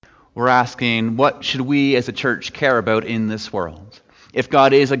We're asking, what should we as a church care about in this world? If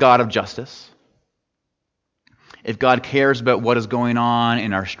God is a God of justice, if God cares about what is going on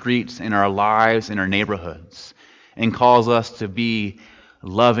in our streets, in our lives, in our neighborhoods, and calls us to be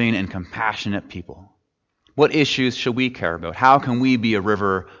loving and compassionate people, what issues should we care about? How can we be a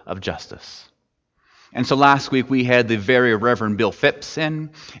river of justice? And so last week we had the very Reverend Bill Phipps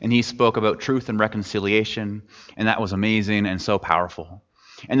in, and he spoke about truth and reconciliation, and that was amazing and so powerful.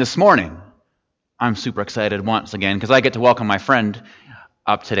 And this morning, I'm super excited once again because I get to welcome my friend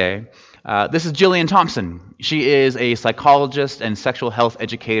up today. This is Jillian Thompson. She is a psychologist and sexual health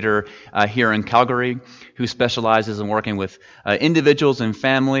educator here in Calgary who specializes in working with individuals and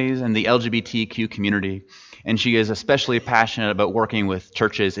families and the LGBTQ community. And she is especially passionate about working with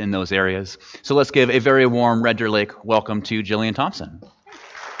churches in those areas. So let's give a very warm Red Deer Lake welcome to Jillian Thompson.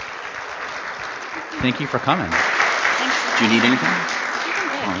 Thank you for coming. Thanks. Do you need anything?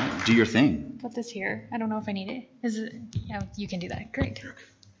 You can All right, do your thing. put this here. I don't know if I need it. Yeah, you can do that. Great.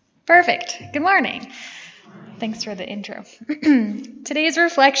 Perfect. Good morning. Thanks for the intro. Today's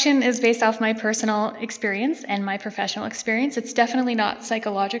reflection is based off my personal experience and my professional experience. It's definitely not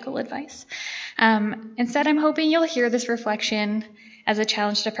psychological advice. Instead, I'm hoping you'll hear this reflection as a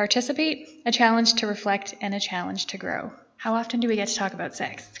challenge to participate, a challenge to reflect, and a challenge to grow. How often do we get to talk about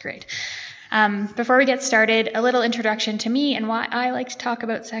sex? It's great. Before we get started, a little introduction to me and why I like to talk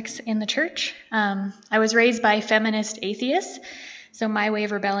about sex in the church. I was raised by feminist atheists, so my way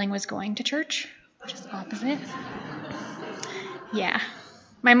of rebelling was going to church, which is opposite. Yeah.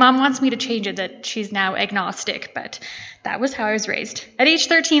 My mom wants me to change it, that she's now agnostic, but that was how I was raised. At age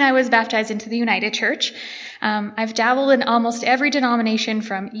 13, I was baptized into the United Church. I've dabbled in almost every denomination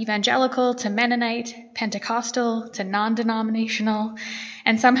from evangelical to Mennonite, Pentecostal to non-denominational,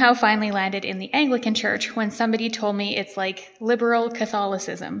 and somehow finally landed in the Anglican Church when somebody told me it's like liberal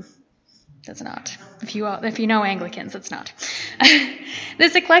Catholicism. That's not. If you know Anglicans, it's not.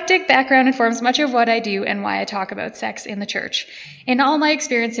 This eclectic background informs much of what I do and why I talk about sex in the church. In all my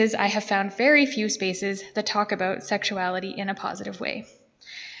experiences, I have found very few spaces that talk about sexuality in a positive way.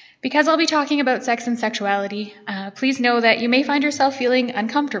 Because I'll be talking about sex and sexuality, please know that you may find yourself feeling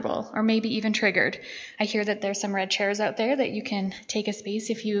uncomfortable or maybe even triggered. I hear that there's some red chairs out there that you can take a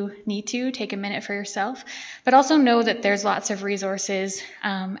space if you need to, take a minute for yourself. But also know that there's lots of resources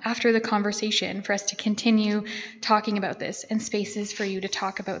after the conversation for us to continue talking about this and spaces for you to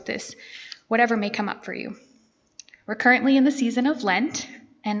talk about this, whatever may come up for you. We're currently in the season of Lent.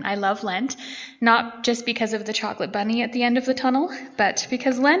 And I love Lent, not just because of the chocolate bunny at the end of the tunnel, but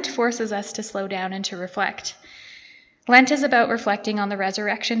because Lent forces us to slow down and to reflect. Lent is about reflecting on the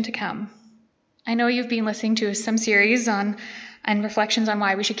resurrection to come. I know you've been listening to some series and reflections on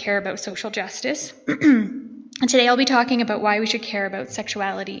why we should care about social justice. And today I'll be talking about why we should care about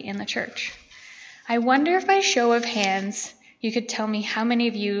sexuality in the church. I wonder if by show of hands, you could tell me how many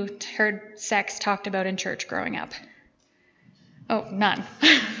of you heard sex talked about in church growing up. Oh, none.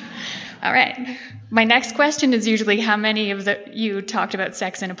 All right. My next question is usually how many of you talked about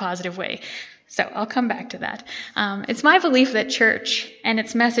sex in a positive way. So I'll come back to that. It's my belief that church and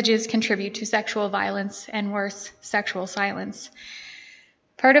its messages contribute to sexual violence and worse, sexual silence.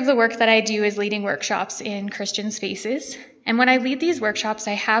 Part of the work that I do is leading workshops in Christian spaces. And when I lead these workshops,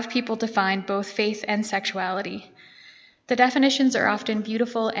 I have people define both faith and sexuality. The definitions are often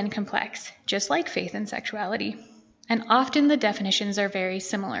beautiful and complex, just like faith and sexuality. And often the definitions are very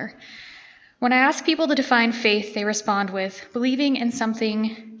similar. When I ask people to define faith, they respond with believing in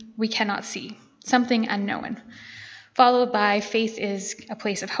something we cannot see, something unknown, followed by faith is a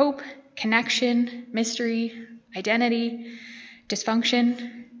place of hope, connection, mystery, identity,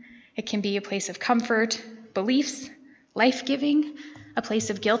 dysfunction. It can be a place of comfort, beliefs, life-giving, a place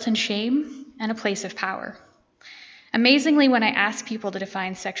of guilt and shame, and a place of power. Amazingly, when I ask people to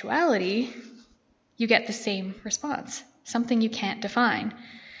define sexuality, you get the same response, something you can't define.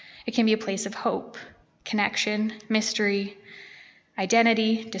 It can be a place of hope, connection, mystery,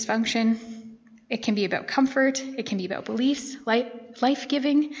 identity, dysfunction. It can be about comfort. It can be about beliefs,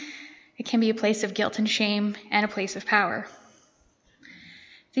 life-giving. It can be a place of guilt and shame and a place of power.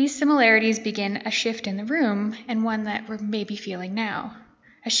 These similarities begin a shift in the room and one that we're maybe feeling now.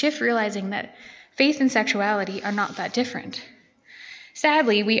 A shift realizing that faith and sexuality are not that different.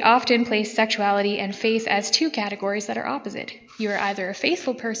 Sadly, we often place sexuality and faith as two categories that are opposite. You are either a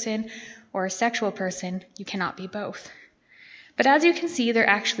faithful person or a sexual person. You cannot be both. But as you can see, they're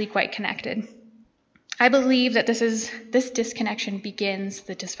actually quite connected. I believe that this disconnection begins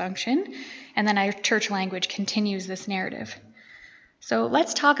the dysfunction, and then our church language continues this narrative. So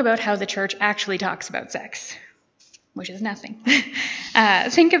let's talk about how the church actually talks about sex. which is nothing.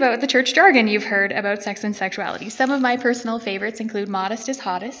 Think about the church jargon you've heard about sex and sexuality. Some of my personal favorites include modest is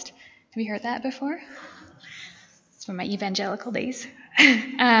hottest. Have you heard that before? It's from my evangelical days.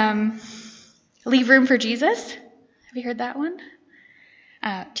 Leave room for Jesus. Have you heard that one?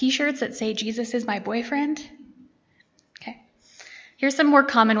 T-shirts that say Jesus is my boyfriend. Okay. Here's some more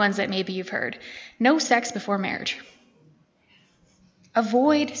common ones that maybe you've heard. No sex before marriage.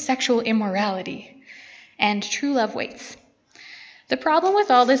 Avoid sexual immorality. And true love waits. The problem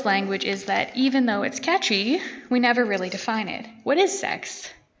with all this language is that even though it's catchy, we never really define it. What is sex?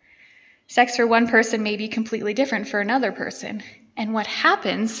 Sex for one person may be completely different for another person. And what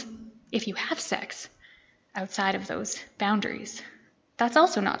happens if you have sex outside of those boundaries? That's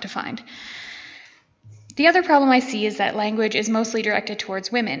also not defined. The other problem I see is that language is mostly directed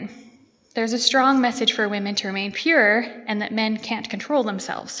towards women. There's a strong message for women to remain pure and that men can't control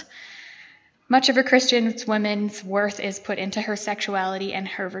themselves. Much of a Christian woman's worth is put into her sexuality and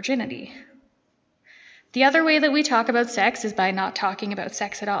her virginity. The other way that we talk about sex is by not talking about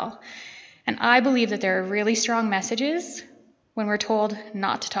sex at all. And I believe that there are really strong messages when we're told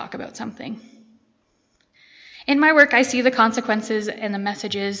not to talk about something. In my work, I see the consequences and the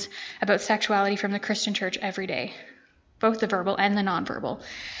messages about sexuality from the Christian church every day, both the verbal and the nonverbal.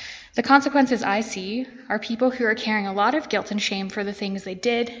 The consequences I see are people who are carrying a lot of guilt and shame for the things they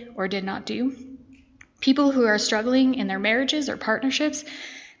did or did not do, people who are struggling in their marriages or partnerships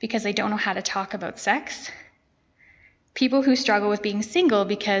because they don't know how to talk about sex, people who struggle with being single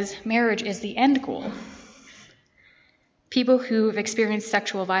because marriage is the end goal, people who have experienced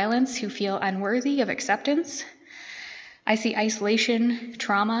sexual violence who feel unworthy of acceptance. I see isolation,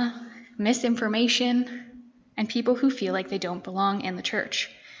 trauma, misinformation, and people who feel like they don't belong in the church.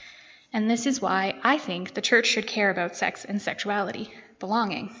 And this is why I think the church should care about sex and sexuality,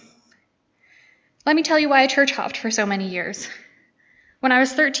 belonging. Let me tell you why I church hopped for so many years. When I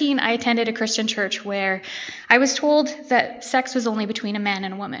was 13, I attended a Christian church where I was told that sex was only between a man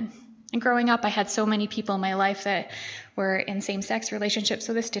and a woman. And growing up, I had so many people in my life that were in same-sex relationships,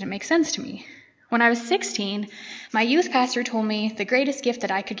 so this didn't make sense to me. When I was 16, my youth pastor told me the greatest gift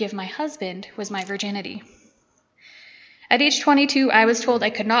that I could give my husband was my virginity. At age 22, I was told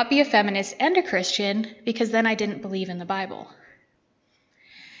I could not be a feminist and a Christian because then I didn't believe in the Bible.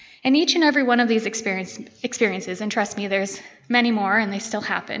 In each and every one of these experiences, and trust me, there's many more and they still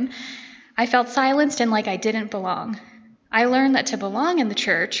happen, I felt silenced and like I didn't belong. I learned that to belong in the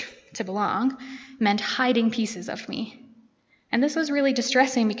church, to belong, meant hiding pieces of me. And this was really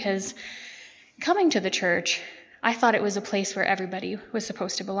distressing because coming to the church, I thought it was a place where everybody was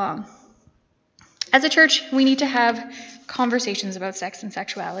supposed to belong. As a church, we need to have conversations about sex and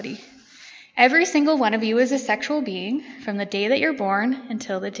sexuality. Every single one of you is a sexual being from the day that you're born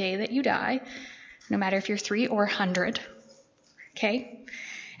until the day that you die, no matter if you're 3 or 100. Okay?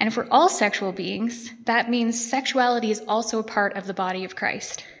 And if we're all sexual beings, that means sexuality is also a part of the body of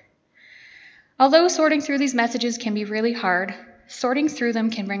Christ. Although sorting through these messages can be really hard, sorting through them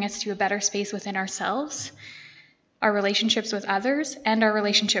can bring us to a better space within ourselves, our relationships with others, and our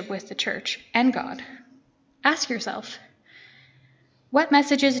relationship with the church and God. Ask yourself, what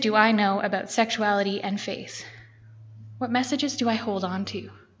messages do I know about sexuality and faith? What messages do I hold on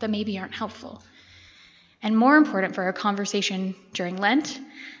to that maybe aren't helpful? And more important for our conversation during Lent,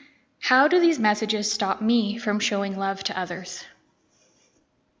 how do these messages stop me from showing love to others?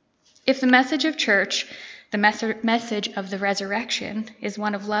 If the message of church, the message of the resurrection, is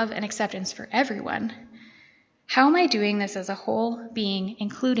one of love and acceptance for everyone, how am I doing this as a whole being,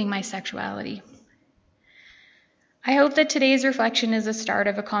 including my sexuality? I hope that today's reflection is the start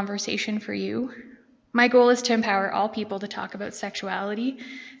of a conversation for you. My goal is to empower all people to talk about sexuality,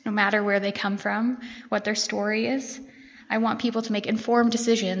 no matter where they come from, what their story is. I want people to make informed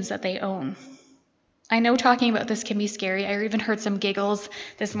decisions that they own. I know talking about this can be scary. I even heard some giggles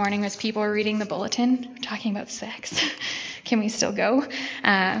this morning as people were reading the bulletin, talking about sex. Can we still go?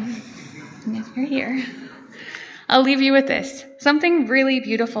 If you're here. I'll leave you with this. Something really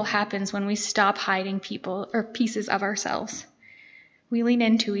beautiful happens when we stop hiding people or pieces of ourselves. We lean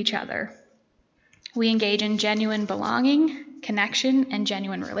into each other. We engage in genuine belonging, connection, and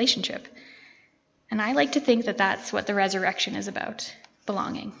genuine relationship. And I like to think that that's what the resurrection is about,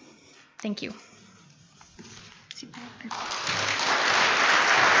 belonging. Thank you.